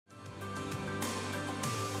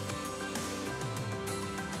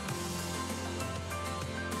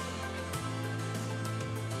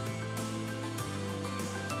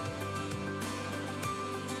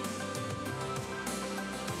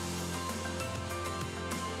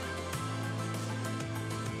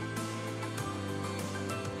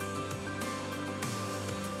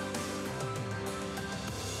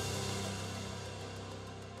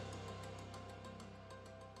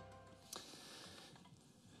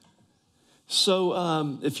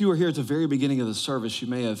So if you were here at the very beginning of the service, you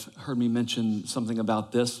may have heard me mention something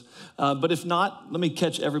about this. But if not, let me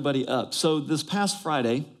catch everybody up. So this past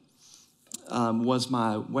Friday was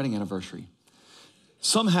my wedding anniversary.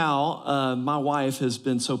 Somehow, my wife has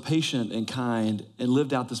been so patient and kind and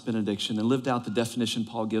lived out this benediction and lived out the definition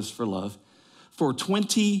Paul gives for love. For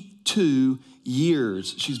 22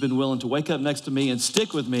 years, she's been willing to wake up next to me and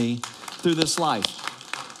stick with me through this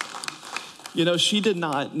life. You know, she did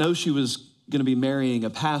not know she was going to be marrying a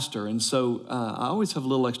pastor. And so I always have a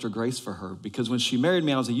little extra grace for her because when she married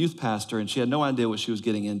me, I was a youth pastor and she had no idea what she was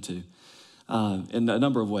getting into in a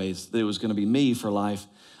number of ways. That it was going to be me for life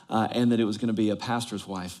and that it was going to be a pastor's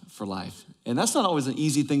wife for life. And that's not always an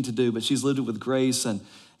easy thing to do, but she's lived it with grace. And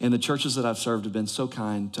the churches that I've served have been so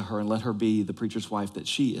kind to her and let her be the preacher's wife that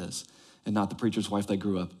she is and not the preacher's wife they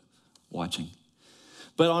grew up watching.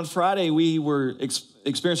 But on Friday, we were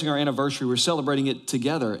experiencing our anniversary. We were celebrating it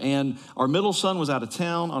together. And our middle son was out of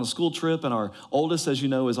town on a school trip. And our oldest, as you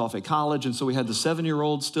know, is off at college. And so we had the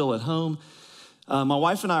 7-year-old still at home. My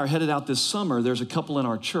wife and I are headed out this summer. There's a couple in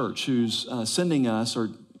our church who's sending us, or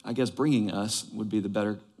I guess bringing us would be the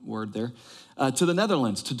better word there, to the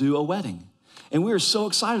Netherlands to do a wedding. And we were so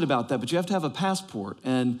excited about that. But you have to have a passport.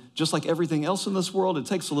 And just like everything else in this world, it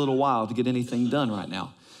takes a little while to get anything done right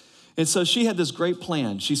now. And so she had this great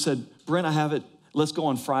plan. She said, Brent, I have it. Let's go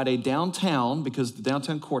on Friday downtown because the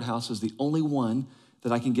downtown courthouse is the only one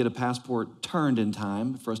that I can get a passport turned in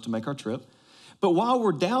time for us to make our trip. But while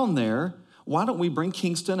we're down there, why don't we bring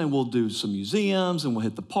Kingston and we'll do some museums and we'll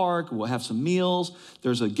hit the park. We'll have some meals.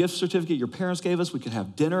 There's a gift certificate your parents gave us. We could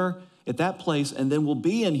have dinner at that place. And then we'll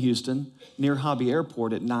be in Houston near Hobby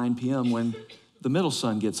Airport at 9 p.m. when the middle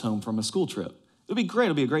son gets home from a school trip. It'll be great.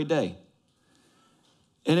 It'll be a great day.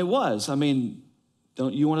 And it was. I mean,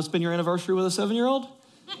 don't you want to spend your anniversary with a 7-year-old?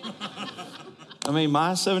 I mean,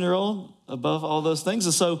 my 7-year-old above all those things.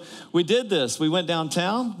 And so we did this. We went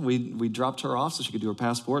downtown. We dropped her off so she could do her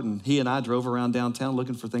passport. And he and I drove around downtown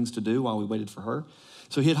looking for things to do while we waited for her.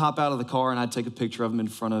 So he'd hop out of the car and I'd take a picture of him in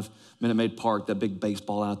front of Minute Maid Park, that big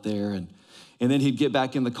baseball out there. And then he'd get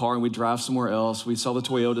back in the car and we'd drive somewhere else. We saw the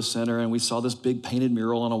Toyota Center and we saw this big painted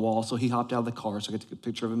mural on a wall. So he hopped out of the car so I could take a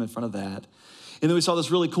picture of him in front of that. And then we saw this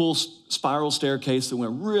really cool spiral staircase that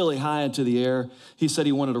went really high into the air. He said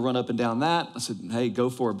he wanted to run up and down that. I said, hey, go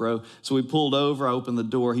for it, bro. So we pulled over. I opened the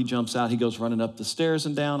door. He jumps out. He goes running up the stairs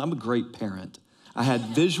and down. I'm a great parent. I had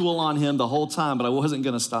visual on him the whole time, but I wasn't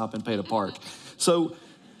going to stop and pay to park. So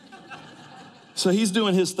he's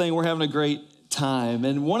doing his thing. We're having a great time.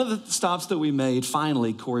 And one of the stops that we made,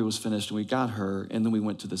 finally, Corey was finished, and we got her, and then we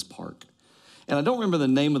went to this park. And I don't remember the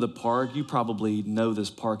name of the park. You probably know this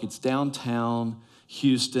park. It's downtown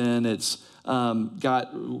Houston. It's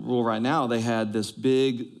right now they had this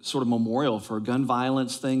big sort of memorial for a gun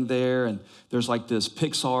violence thing there. And there's like this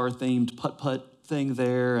Pixar-themed putt-putt thing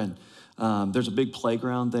there. And there's a big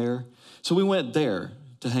playground there. So we went there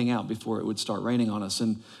to hang out before it would start raining on us.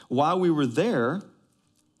 And while we were there,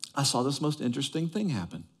 I saw this most interesting thing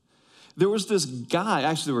happen. There was this guy,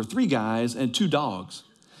 actually there were 3 guys and 2 dogs.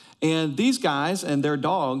 And these guys and their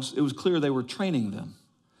dogs, it was clear they were training them.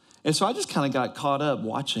 And so I just kind of got caught up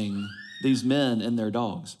watching these men and their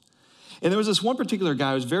dogs. And there was this one particular guy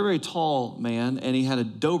who was a very, very tall man, and he had a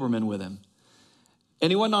Doberman with him.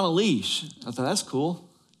 And he wasn't on a leash. I thought, that's cool.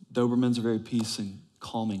 Dobermans are very peace and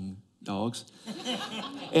calming dogs.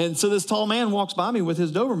 And so this tall man walks by me with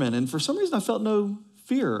his Doberman, and for some reason I felt no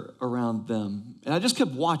fear around them. And I just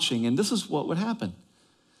kept watching, and this is what would happen.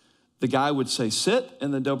 The guy would say, sit,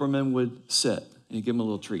 and the Doberman would sit, and he'd give him a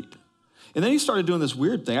little treat. And then he started doing this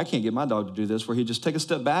weird thing. I can't get my dog to do this, where he'd just take a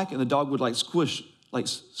step back, and the dog would like squish,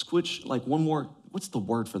 like one more, what's the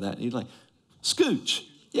word for that? He'd like, scooch.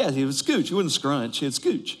 Yeah, he would scooch. He wouldn't scrunch, he'd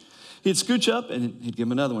scooch. He'd scooch up, and he'd give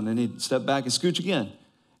him another one, and he'd step back and scooch again.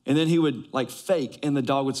 And then he would like fake, and the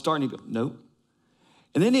dog would start, and he'd go, nope.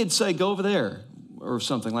 And then he'd say, go over there, or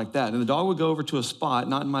something like that. And the dog would go over to a spot,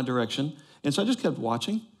 not in my direction. And so I just kept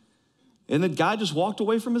watching. And the guy just walked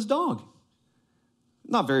away from his dog.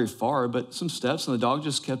 Not very far, but some steps, and the dog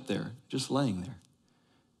just kept there, just laying there.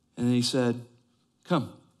 And then he said,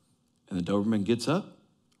 come. And the Doberman gets up,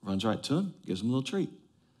 runs right to him, gives him a little treat.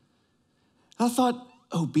 I thought,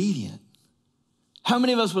 obedient. How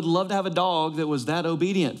many of us would love to have a dog that was that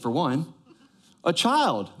obedient, for one? A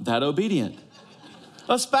child, that obedient.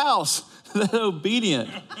 A spouse, that obedient.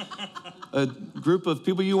 A group of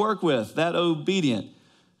people you work with, that obedient.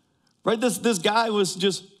 Right, this guy was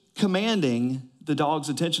just commanding the dog's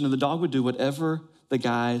attention, and the dog would do whatever the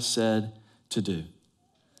guy said to do.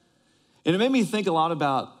 And it made me think a lot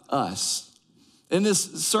about us In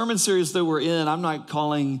this sermon series that we're in, I'm not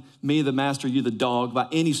calling me the master, you the dog by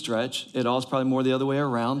any stretch at all. It's probably more the other way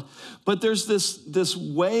around. But there's this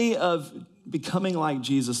way of becoming like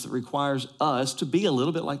Jesus that requires us to be a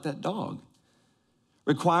little bit like that dog.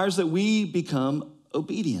 Requires that we become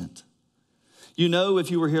obedient. You know,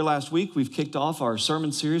 if you were here last week, we've kicked off our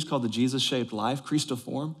sermon series called The Jesus-Shaped Life,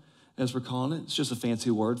 Christoform, as we're calling it. It's just a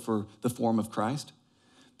fancy word for the form of Christ.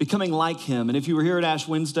 Becoming like him. And if you were here at Ash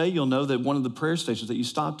Wednesday, you'll know that one of the prayer stations that you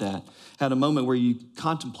stopped at had a moment where you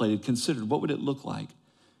contemplated, considered, what would it look like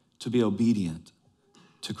to be obedient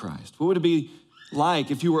to Christ? What would it be like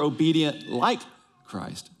if you were obedient like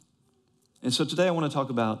Christ? And so today I want to talk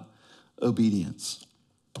about obedience.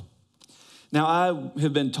 Now, I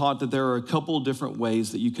have been taught that there are a couple different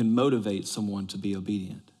ways that you can motivate someone to be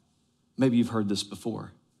obedient. Maybe you've heard this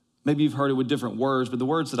before. Maybe you've heard it with different words, but the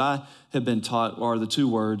words that I have been taught are the two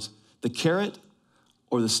words, the carrot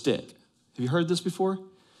or the stick. Have you heard this before?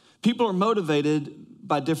 People are motivated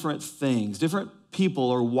by different things. Different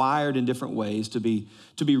people are wired in different ways to be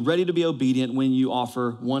ready to be obedient when you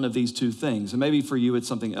offer one of these two things. And maybe for you it's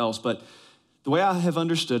something else, but the way I have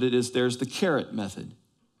understood it is there's the carrot method.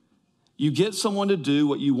 You get someone to do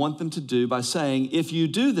what you want them to do by saying, if you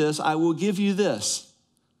do this, I will give you this.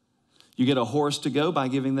 You get a horse to go by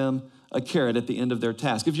giving them a carrot at the end of their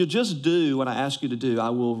task. If you just do what I ask you to do, I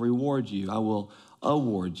will reward you. I will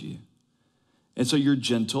award you. And so you're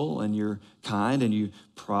gentle and you're kind and you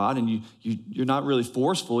prod and you're not really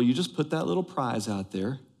forceful. You just put that little prize out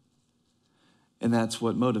there. And that's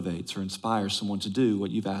what motivates or inspires someone to do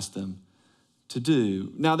what you've asked them to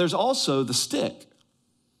do. Now, there's also the stick.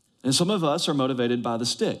 And some of us are motivated by the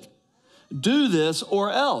stick. Do this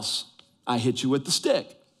or else I hit you with the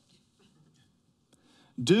stick.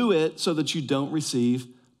 Do it so that you don't receive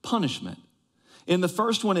punishment. In the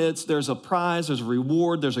first one, there's a prize, there's a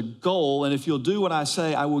reward, there's a goal, and if you'll do what I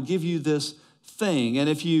say, I will give you this thing. And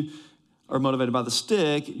if you are motivated by the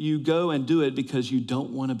stick, you go and do it because you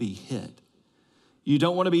don't want to be hit. You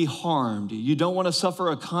don't want to be harmed. You don't want to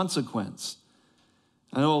suffer a consequence.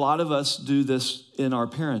 I know a lot of us do this in our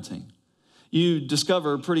parenting. You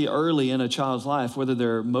discover pretty early in a child's life whether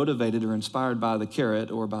they're motivated or inspired by the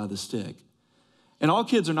carrot or by the stick. And all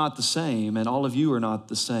kids are not the same, and all of you are not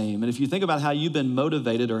the same. And if you think about how you've been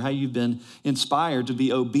motivated or how you've been inspired to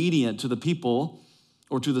be obedient to the people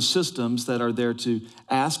or to the systems that are there to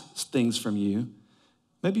ask things from you,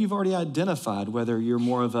 maybe you've already identified whether you're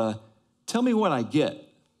more of a, tell me what I get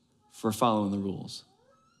for following the rules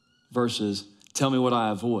versus tell me what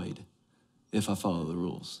I avoid if I follow the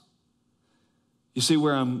rules. You see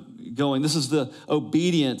where I'm going? This is the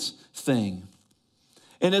obedience thing.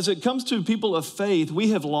 And as it comes to people of faith,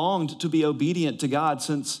 we have longed to be obedient to God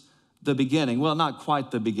since the beginning. Well, not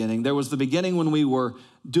quite the beginning. There was the beginning when we were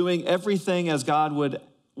doing everything as God would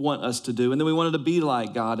want us to do. And then we wanted to be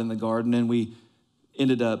like God in the garden, and we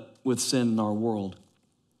ended up with sin in our world.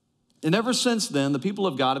 And ever since then, the people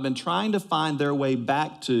of God have been trying to find their way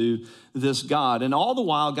back to this God. And all the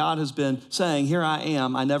while, God has been saying, here I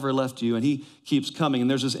am, I never left you. And he keeps coming.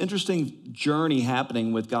 And there's this interesting journey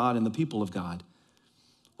happening with God and the people of God,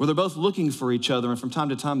 where they're both looking for each other, and from time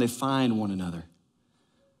to time, they find one another.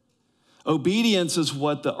 Obedience is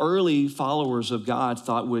what the early followers of God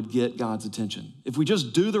thought would get God's attention. If we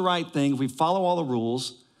just do the right thing, if we follow all the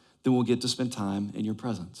rules, then we'll get to spend time in your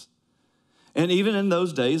presence. And even in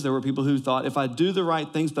those days, there were people who thought, if I do the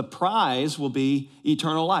right things, the prize will be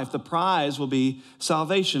eternal life. The prize will be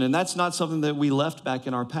salvation. And that's not something that we left back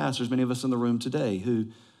in our past. There's many of us in the room today who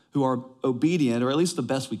are obedient, or at least the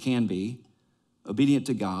best we can be, obedient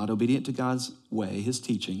to God, obedient to God's way, his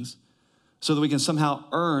teachings, so that we can somehow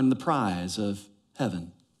earn the prize of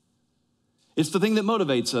heaven. It's the thing that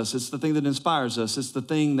motivates us. It's the thing that inspires us. It's the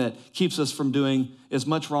thing that keeps us from doing as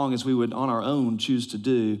much wrong as we would on our own choose to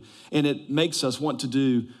do. And it makes us want to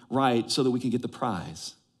do right so that we can get the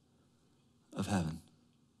prize of heaven.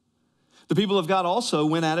 The people of God also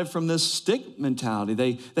went at it from this stick mentality.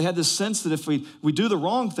 They had this sense that if we do the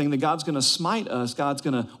wrong thing, that God's going to smite us, God's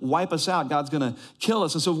going to wipe us out, God's going to kill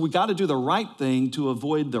us. And so we got to do the right thing to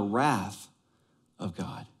avoid the wrath of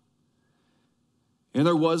God. And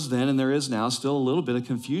there was then, and there is now, still a little bit of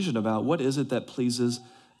confusion about what is it that pleases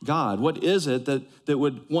God? What is it that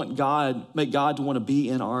would make God to want to be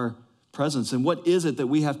in our presence? And what is it that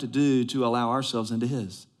we have to do to allow ourselves into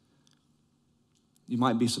his? You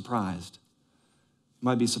might be surprised. You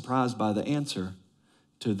might be surprised by the answer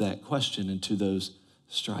to that question and to those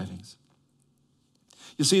strivings.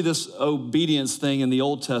 You see this obedience thing in the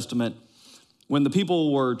Old Testament, when the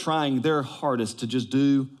people were trying their hardest to just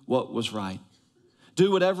do what was right, do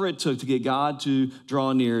whatever it took to get God to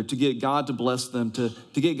draw near, to get God to bless them, to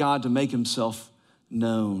get God to make himself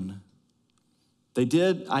known. They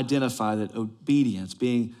did identify that obedience,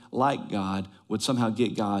 being like God, would somehow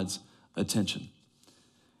get God's attention.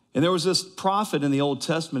 And there was this prophet in the Old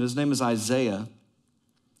Testament, his name is Isaiah.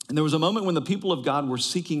 And there was a moment when the people of God were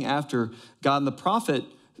seeking after God, and the prophet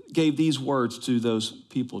gave these words to those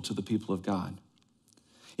people, to the people of God.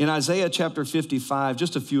 In Isaiah chapter 55,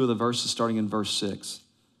 just a few of the verses starting in verse 6,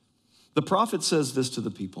 the prophet says this to the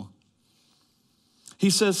people. He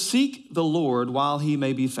says, "Seek the Lord while he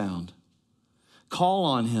may be found. Call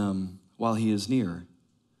on him while he is near.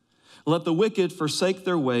 Let the wicked forsake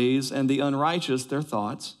their ways and the unrighteous their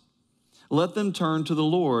thoughts. Let them turn to the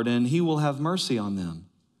Lord, and he will have mercy on them,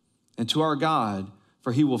 and to our God,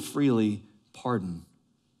 for he will freely pardon."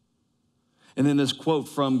 And then this quote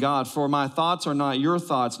from God, "For my thoughts are not your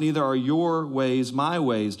thoughts, neither are your ways my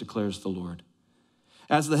ways, declares the Lord.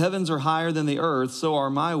 As the heavens are higher than the earth, so are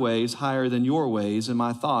my ways higher than your ways, and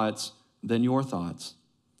my thoughts than your thoughts.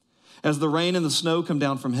 As the rain and the snow come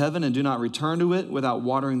down from heaven and do not return to it without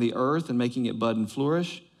watering the earth and making it bud and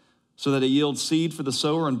flourish, so that it yields seed for the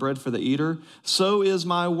sower and bread for the eater, so is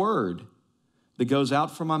my word that goes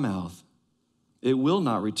out from my mouth. It will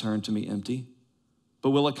not return to me empty, but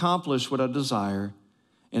will accomplish what I desire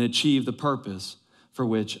and achieve the purpose for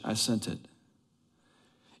which I sent it."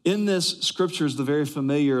 In this scripture is the very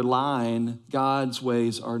familiar line, God's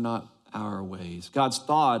ways are not our ways. God's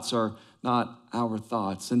thoughts are not our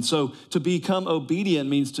thoughts. And so to become obedient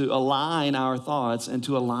means to align our thoughts and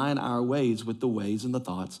to align our ways with the ways and the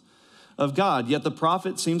thoughts of God. Yet the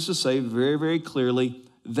prophet seems to say very, very clearly,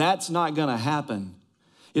 that's not going to happen.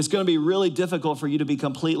 It's going to be really difficult for you to be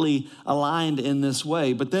completely aligned in this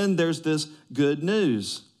way. But then there's this good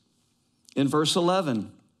news. In verse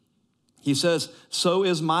 11, he says, "So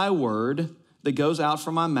is my word that goes out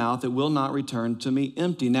from my mouth. It will not return to me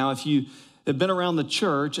empty." Now, if you have been around the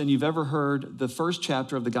church and you've ever heard the first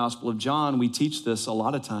chapter of the Gospel of John, we teach this a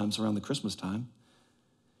lot of times around the Christmas time.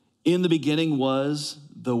 In the beginning was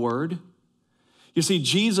the Word. You see,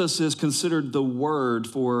 Jesus is considered the Word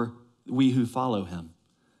for we who follow him.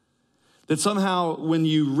 That somehow when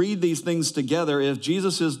you read these things together, if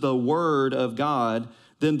Jesus is the Word of God,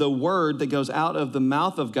 then the word that goes out of the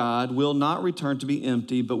mouth of God will not return to be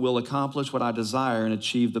empty, but will accomplish what I desire and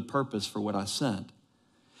achieve the purpose for what I sent.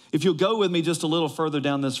 If you'll go with me just a little further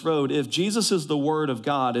down this road, if Jesus is the Word of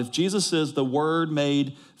God, if Jesus is the Word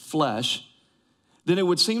made flesh, then it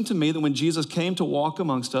would seem to me that when Jesus came to walk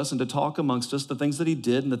amongst us and to talk amongst us, the things that he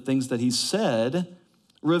did and the things that he said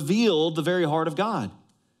revealed the very heart of God.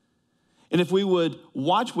 And if we would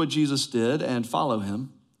watch what Jesus did and follow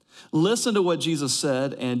him, listen to what Jesus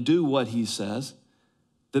said and do what he says,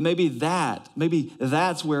 then maybe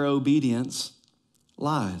that's where obedience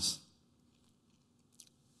lies.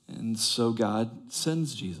 And so God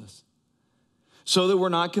sends Jesus. So that we're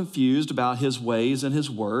not confused about his ways and his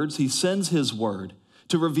words, he sends his word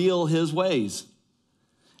to reveal his ways.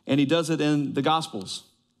 And he does it in the Gospels.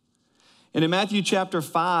 And in Matthew chapter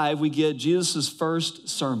 5, we get Jesus' first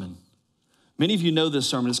sermon. Many of you know this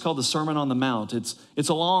sermon. It's called the Sermon on the Mount. It's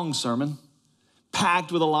a long sermon,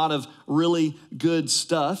 packed with a lot of really good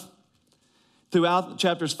stuff. Throughout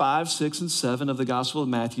chapters 5, 6, and 7 of the Gospel of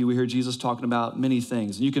Matthew, we hear Jesus talking about many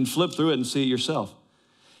things. And you can flip through it and see it yourself.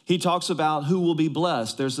 He talks about who will be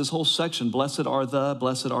blessed. There's this whole section, blessed are the,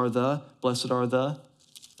 blessed are the, blessed are the.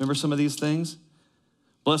 Remember some of these things?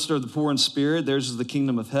 Blessed are the poor in spirit, theirs is the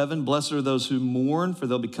kingdom of heaven. Blessed are those who mourn, for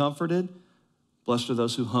they'll be comforted. Blessed are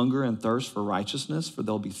those who hunger and thirst for righteousness, for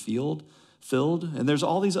they'll be filled. And there's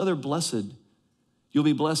all these other blessed. You'll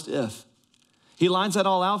be blessed if. He lines that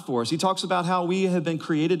all out for us. He talks about how we have been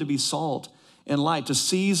created to be salt and light, to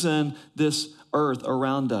season this earth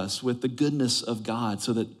around us with the goodness of God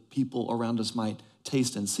so that people around us might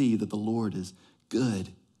taste and see that the Lord is good.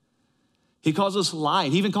 He calls us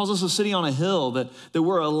light. He even calls us a city on a hill, that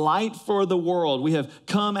we're a light for the world. We have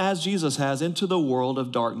come as Jesus has into the world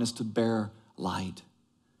of darkness to bear light.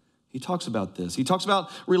 He talks about this. He talks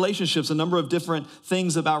about relationships, a number of different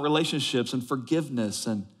things about relationships and forgiveness.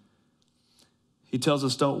 And he tells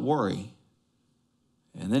us don't worry.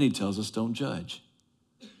 And then he tells us don't judge.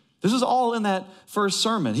 This is all in that first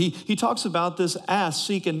sermon. He talks about this ask,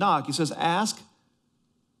 seek, and knock. He says ask,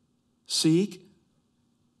 seek,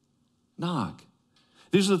 knock.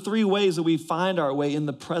 These are the three ways that we find our way in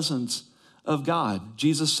the presence of God.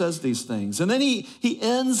 Jesus says these things. And then he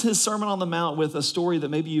ends his Sermon on the Mount with a story that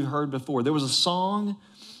maybe you've heard before. There was a song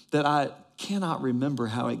that I cannot remember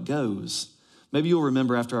how it goes. Maybe you'll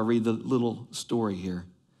remember after I read the little story here.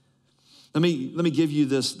 Let me give you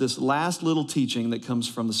this last little teaching that comes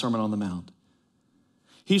from the Sermon on the Mount.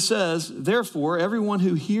 He says, therefore, everyone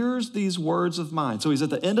who hears these words of mine. So he's at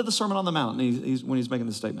the end of the Sermon on the Mount when he's making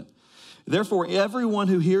this statement. Therefore, everyone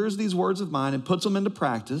who hears these words of mine and puts them into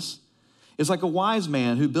practice is like a wise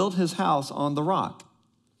man who built his house on the rock.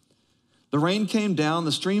 The rain came down,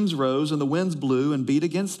 the streams rose, and the winds blew and beat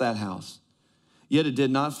against that house. Yet it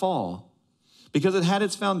did not fall, because it had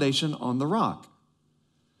its foundation on the rock.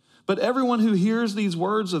 But everyone who hears these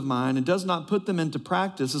words of mine and does not put them into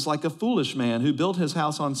practice is like a foolish man who built his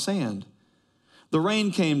house on sand. The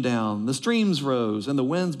rain came down, the streams rose, and the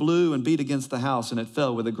winds blew and beat against the house, and it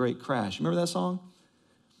fell with a great crash. Remember that song?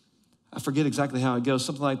 I forget exactly how it goes.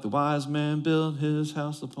 Something like, the wise man built his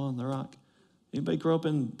house upon the rock. Anybody grow up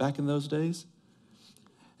back in those days?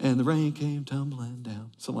 And the rain came tumbling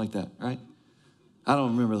down. Something like that, right? I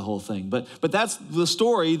don't remember the whole thing. But that's the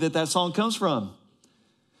story that song comes from.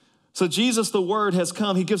 So Jesus, the Word, has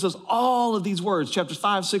come. He gives us all of these words, chapters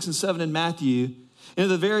 5, 6, and 7 in Matthew. And at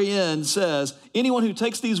the very end says, anyone who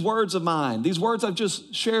takes these words of mine, these words I've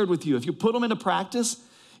just shared with you, if you put them into practice,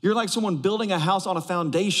 you're like someone building a house on a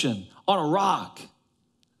foundation, on a rock.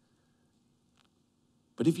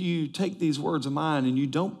 But if you take these words of mine and you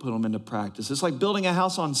don't put them into practice, it's like building a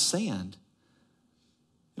house on sand.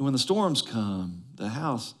 And when the storms come, the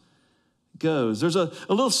house goes. There's a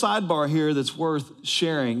little sidebar here that's worth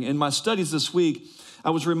sharing. In my studies this week, I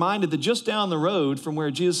was reminded that just down the road from where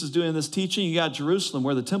Jesus is doing this teaching, you got Jerusalem,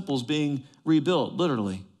 where the temple's being rebuilt,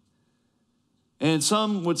 literally. And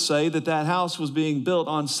some would say that house was being built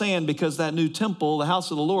on sand because that new temple, the house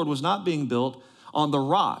of the Lord, was not being built on the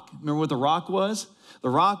rock. Remember what the rock was? The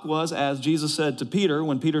rock was, as Jesus said to Peter,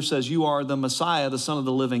 when Peter says, you are the Messiah, the Son of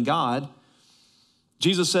the living God.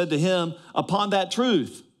 Jesus said to him, upon that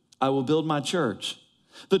truth, I will build my church.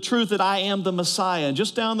 The truth that I am the Messiah. And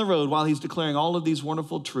just down the road, while he's declaring all of these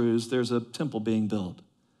wonderful truths, there's a temple being built.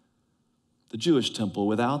 The Jewish temple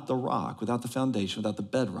without the rock, without the foundation, without the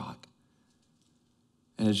bedrock.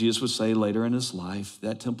 And as Jesus would say later in his life,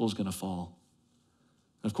 that temple is going to fall.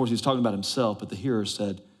 And of course, he's talking about himself, but the hearers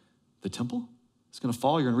said, the temple? It's going to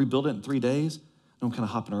fall? You're going to rebuild it in 3 days? I'm kind of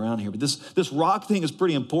hopping around here. But this rock thing is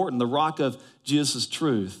pretty important, the rock of Jesus'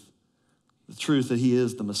 truth. The truth that he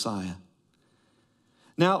is the Messiah.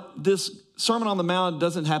 Now, this Sermon on the Mount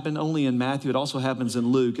doesn't happen only in Matthew. It also happens in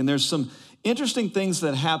Luke. And there's some interesting things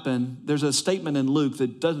that happen. There's a statement in Luke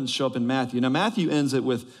that doesn't show up in Matthew. Now, Matthew ends it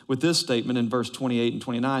with this statement in verse 28 and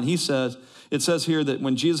 29. It says here that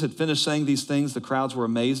when Jesus had finished saying these things, the crowds were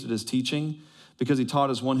amazed at his teaching because he taught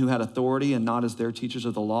as one who had authority and not as their teachers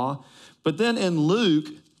of the law. But then in Luke,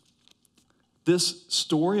 this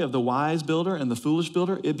story of the wise builder and the foolish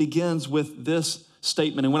builder, it begins with this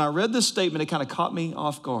statement. And when I read this statement, it kind of caught me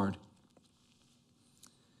off guard.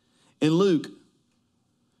 In Luke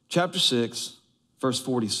chapter 6, verse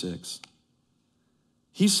 46,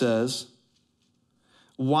 he says,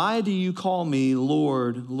 why do you call me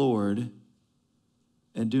Lord, Lord,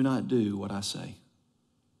 and do not do what I say?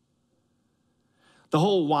 The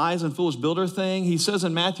whole wise and foolish builder thing, he says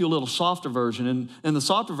in Matthew a little softer version. And the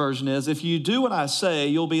softer version is, if you do what I say,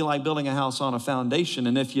 you'll be like building a house on a foundation.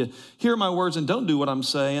 And if you hear my words and don't do what I'm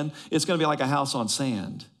saying, it's going to be like a house on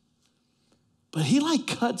sand. But he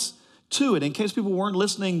cuts to it. In case people weren't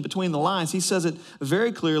listening between the lines, he says it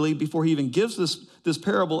very clearly before he even gives this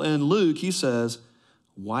parable in Luke. He says,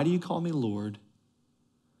 why do you call me Lord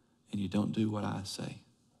and you don't do what I say?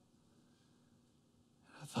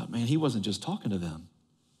 I thought, man, he wasn't just talking to them.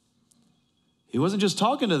 He wasn't just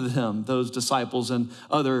talking to them, those disciples and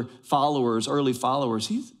other followers, early followers.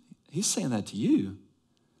 He's saying that to you.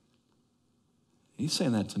 He's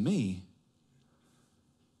saying that to me.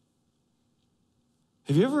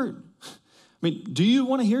 Have you ever, do you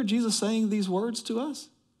want to hear Jesus saying these words to us?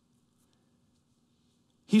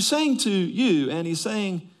 He's saying to you and he's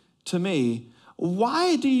saying to me,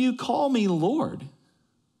 why do you call me Lord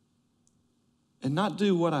and not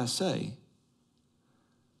do what I say?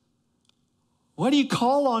 Why do you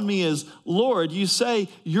call on me as Lord? You say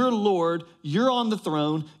you're Lord, you're on the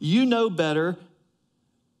throne, you know better,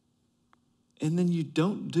 and then you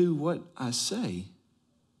don't do what I say.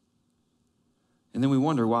 And then we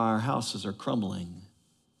wonder why our houses are crumbling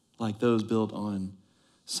like those built on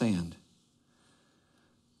sand.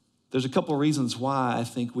 There's a couple of reasons why I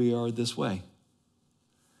think we are this way.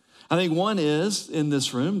 I think one is, in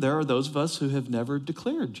this room, there are those of us who have never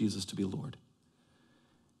declared Jesus to be Lord.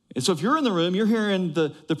 And so if you're in the room, you're hearing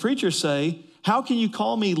the preacher say, how can you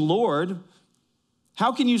call me Lord?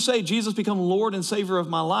 How can you say, Jesus, become Lord and Savior of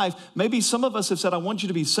my life? Maybe some of us have said, I want you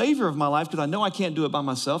to be Savior of my life because I know I can't do it by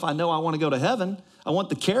myself. I know I want to go to heaven. I want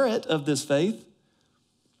the carrot of this faith.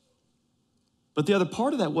 But the other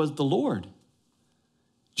part of that was the Lord.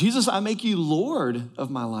 Jesus, I make you Lord of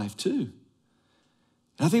my life too.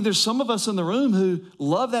 And I think there's some of us in the room who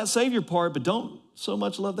love that Savior part, but don't so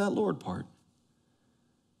much love that Lord part.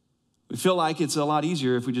 We feel like it's a lot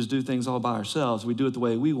easier if we just do things all by ourselves. We do it the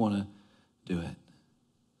way we want to do it.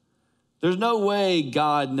 There's no way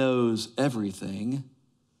God knows everything.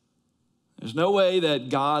 There's no way that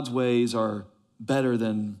God's ways are better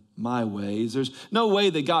than my ways. There's no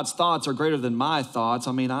way that God's thoughts are greater than my thoughts.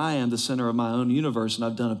 I mean, I am the center of my own universe, and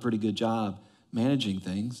I've done a pretty good job managing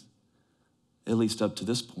things, at least up to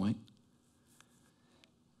this point.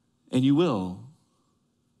 And you will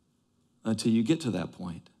until you get to that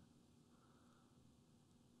point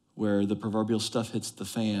where the proverbial stuff hits the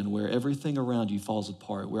fan, where everything around you falls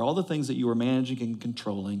apart, where all the things that you were managing and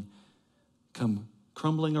controlling come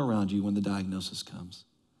crumbling around you when the diagnosis comes,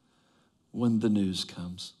 when the news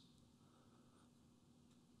comes.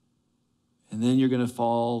 And then you're going to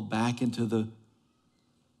fall back into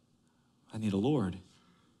I need a Lord.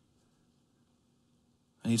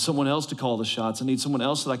 I need someone else to call the shots. I need someone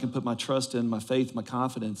else that I can put my trust in, my faith, my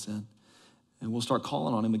confidence in. And we'll start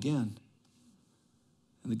calling on him again.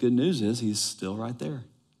 And the good news is he's still right there.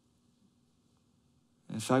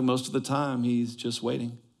 In fact, most of the time, he's just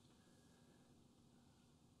waiting.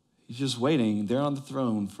 He's just waiting there on the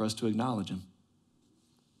throne for us to acknowledge him,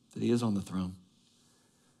 that he is on the throne.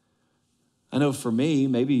 I know for me,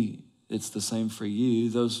 maybe it's the same for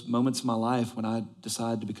you, those moments in my life when I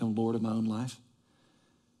decide to become Lord of my own life.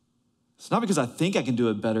 It's not because I think I can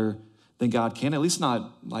do it better than God can, at least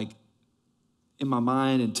not like in my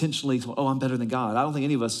mind intentionally, oh, I'm better than God. I don't think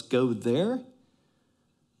any of us go there.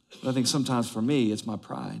 But I think sometimes for me, it's my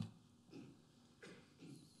pride.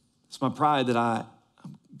 It's my pride that I'm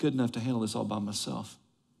good enough to handle this all by myself.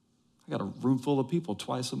 I got a room full of people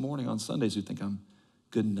twice a morning on Sundays who think I'm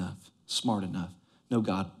good enough, smart enough, know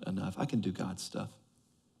God enough. I can do God's stuff.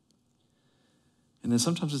 And then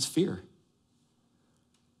sometimes it's fear.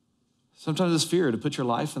 Sometimes it's fear to put your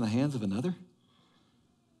life in the hands of another,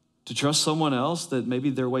 to trust someone else that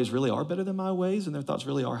maybe their ways really are better than my ways and their thoughts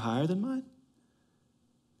really are higher than mine.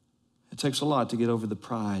 It takes a lot to get over the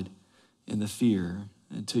pride and the fear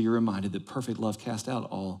until you're reminded that perfect love casts out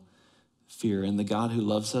all fear. And the God who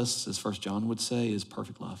loves us, as 1 John would say, is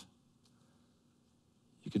perfect love.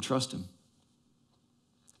 You can trust him.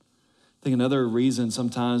 I think another reason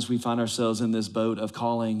sometimes we find ourselves in this boat of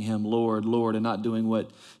calling him Lord, Lord, and not doing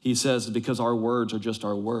what he says is because our words are just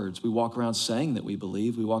our words. We walk around saying that we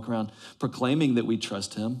believe. We walk around proclaiming that we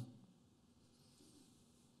trust him.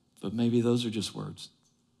 But maybe those are just words.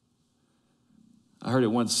 I heard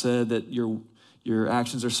it once said that your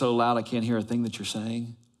actions are so loud I can't hear a thing that you're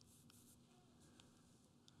saying.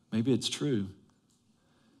 Maybe it's true.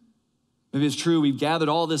 Maybe it's true, we've gathered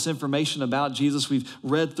all this information about Jesus. We've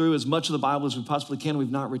read through as much of the Bible as we possibly can. We've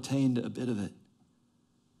not retained a bit of it.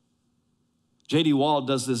 J.D. Wald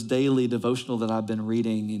does this daily devotional that I've been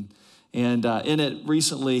reading. And in it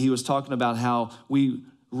recently, he was talking about how we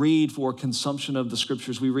read for consumption of the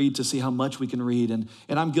scriptures. We read to see how much we can read. And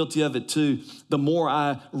I'm guilty of it too. The more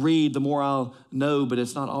I read, the more I'll know, but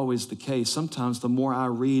it's not always the case. Sometimes the more I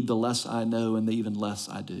read, the less I know and the even less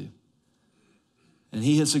I do. And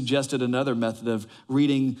he has suggested another method of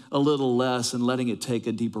reading a little less and letting it take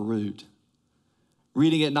a deeper root.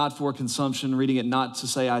 Reading it not for consumption, reading it not to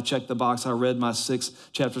say, I checked the box, I read my 6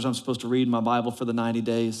 chapters I'm supposed to read in my Bible for the 90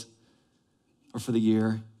 days or for the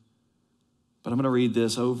year. But I'm going to read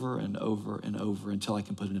this over and over and over until I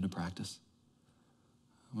can put it into practice.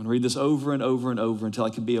 I'm going to read this over and over and over until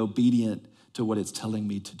I can be obedient to what it's telling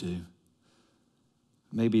me to do.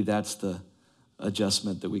 Maybe that's the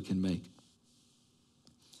adjustment that we can make.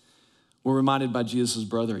 We're reminded by Jesus'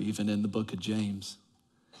 brother, even in the book of James,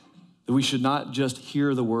 that we should not just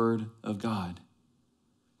hear the word of God.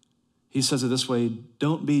 He says it this way,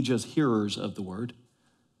 don't be just hearers of the word,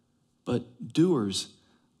 but doers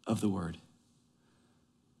of the word.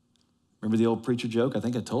 Remember the old preacher joke? I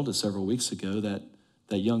think I told it several weeks ago that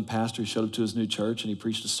young pastor showed up to his new church and he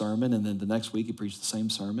preached a sermon, and then the next week he preached the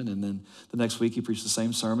same sermon, and then the next week he preached the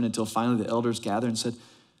same sermon until finally the elders gathered and said,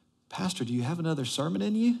 Pastor, do you have another sermon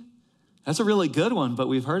in you? That's a really good one, but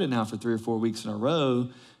we've heard it now for 3 or 4 weeks in a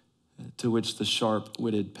row, to which the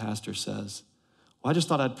sharp-witted pastor says, well, I just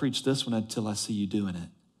thought I'd preach this one until I see you doing it.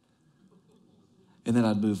 And then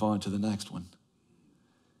I'd move on to the next one.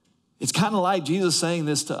 It's kind of like Jesus saying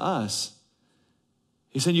this to us.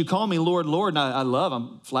 He said, you call me Lord, Lord, and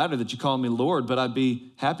I'm flattered that you call me Lord, but I'd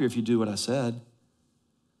be happier if you do what I said.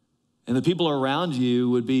 And the people around you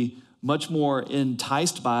would be much more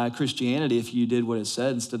enticed by Christianity if you did what it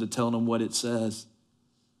said instead of telling them what it says.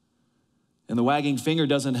 And the wagging finger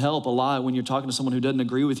doesn't help a lot when you're talking to someone who doesn't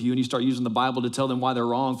agree with you and you start using the Bible to tell them why they're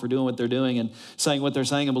wrong for doing what they're doing and saying what they're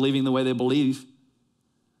saying and believing the way they believe.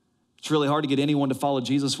 It's really hard to get anyone to follow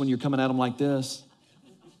Jesus when you're coming at them like this.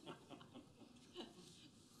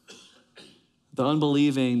 The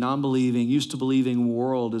unbelieving, non-believing, used to believing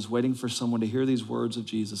world is waiting for someone to hear these words of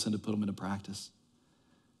Jesus and to put them into practice.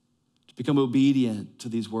 To become obedient to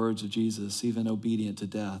these words of Jesus, even obedient to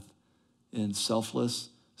death in selfless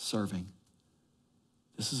serving.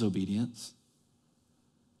 This is obedience.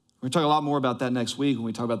 We're going to talk a lot more about that next week when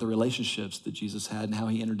we talk about the relationships that Jesus had and how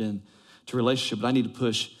he entered into relationship. But I need to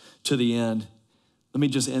push to the end. Let me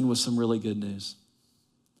just end with some really good news.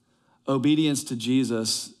 Obedience to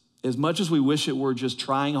Jesus, as much as we wish it were just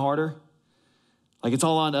trying harder, like it's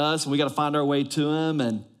all on us and we got to find our way to him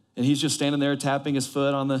and he's just standing there tapping his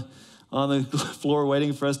foot on the floor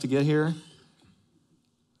waiting for us to get here.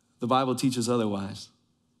 The Bible teaches otherwise.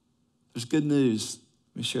 There's good news.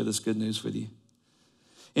 Let me share this good news with you.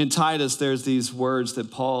 In Titus, there's these words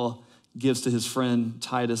that Paul gives to his friend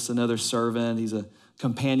Titus, another servant. He's a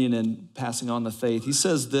companion in passing on the faith. He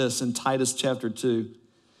says this in Titus chapter 2.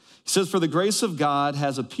 He says, for the grace of God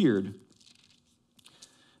has appeared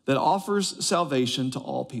that offers salvation to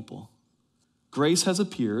all people. Grace has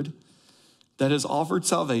appeared that has offered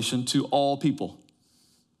salvation to all people.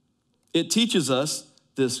 It teaches us,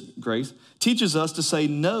 this grace, teaches us to say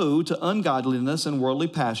no to ungodliness and worldly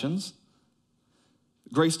passions.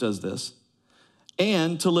 Grace does this.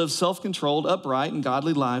 And to live self-controlled, upright, and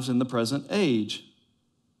godly lives in the present age.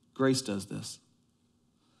 Grace does this.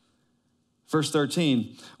 Verse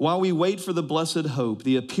 13, while we wait for the blessed hope,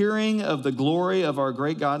 the appearing of the glory of our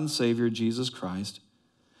great God and Savior, Jesus Christ,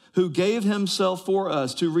 who gave himself for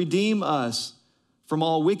us to redeem us from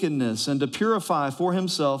all wickedness and to purify for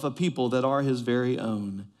himself a people that are his very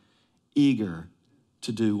own, eager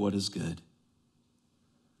to do what is good.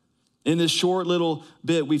 In this short little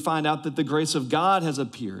bit, we find out that the grace of God has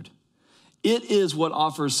appeared. It is what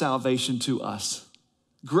offers salvation to us.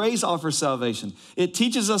 Grace offers salvation. It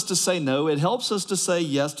teaches us to say no. It helps us to say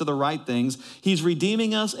yes to the right things. He's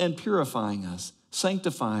redeeming us and purifying us,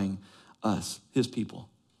 sanctifying us, his people,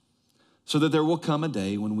 so that there will come a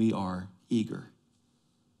day when we are eager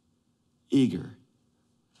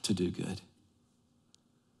to do good.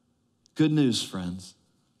 Good news, friends.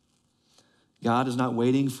 God is not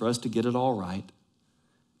waiting for us to get it all right,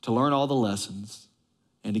 to learn all the lessons,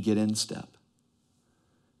 and to get in step.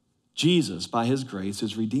 Jesus, by his grace,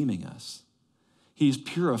 is redeeming us. He's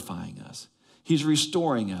purifying us. He's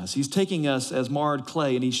restoring us. He's taking us as marred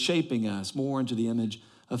clay, and he's shaping us more into the image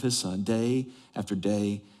of his Son day after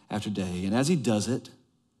day after day. And as he does it,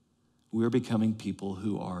 we're becoming people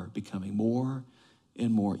who are becoming more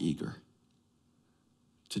and more eager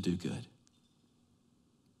to do good,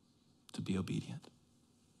 to be obedient.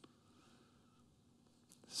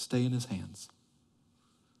 Stay in his hands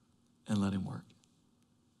and let him work.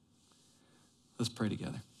 Let's pray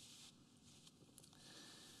together.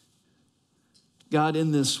 God,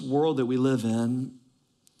 in this world that we live in,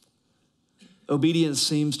 obedience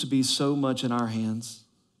seems to be so much in our hands.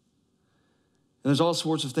 And there's all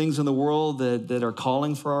sorts of things in the world that are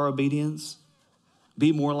calling for our obedience.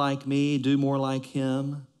 Be more like me, do more like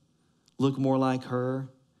him, look more like her,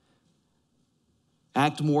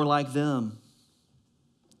 act more like them.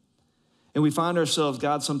 And we find ourselves,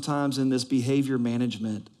 God, sometimes in this behavior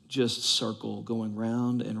management just circle going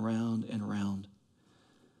round and round and round.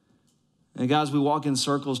 And guys, we walk in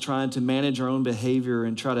circles trying to manage our own behavior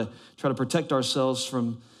and try to protect ourselves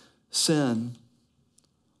from sin.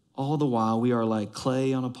 All the while, we are like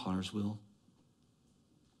clay on a potter's wheel.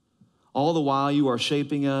 All the while, you are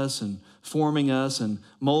shaping us and forming us and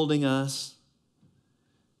molding us.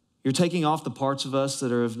 You're taking off the parts of us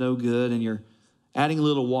that are of no good, and you're adding a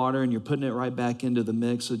little water, and you're putting it right back into the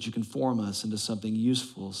mix so that you can form us into something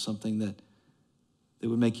useful, something that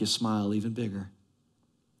would make you smile even bigger.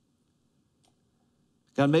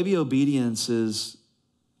 God, maybe obedience is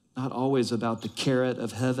not always about the carrot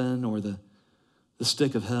of heaven or the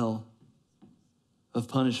stick of hell, of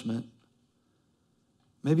punishment.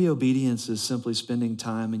 Maybe obedience is simply spending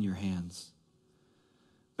time in your hands.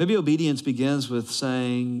 Maybe obedience begins with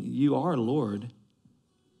saying, you are Lord.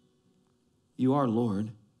 You are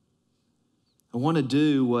Lord. I want to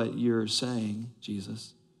do what you're saying,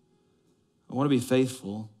 Jesus. I want to be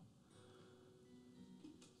faithful.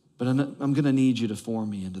 But I'm going to need you to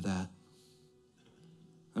form me into that.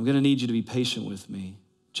 I'm going to need you to be patient with me,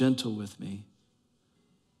 gentle with me.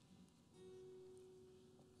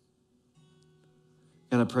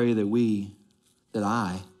 God, I pray that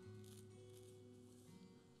I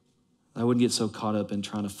wouldn't get so caught up in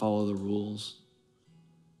trying to follow the rules.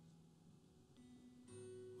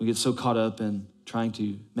 We get so caught up in trying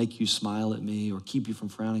to make you smile at me or keep you from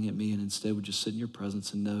frowning at me, and instead would just sit in your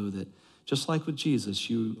presence and know that just like with Jesus,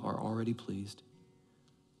 you are already pleased.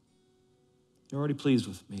 You're already pleased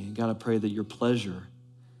with me. And God, I pray that your pleasure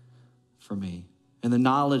for me and the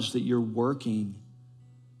knowledge that you're working,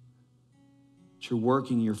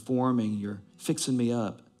 you're forming, you're fixing me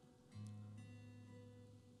up.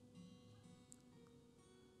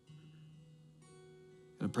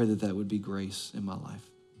 And I pray that that would be grace in my life.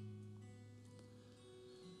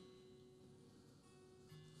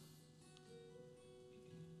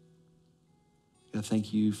 God,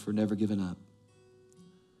 thank you for never giving up.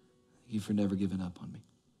 Thank you for never giving up on me.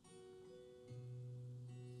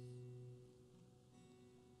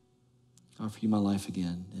 I offer you my life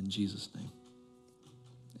again in Jesus' name.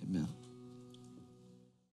 Amen.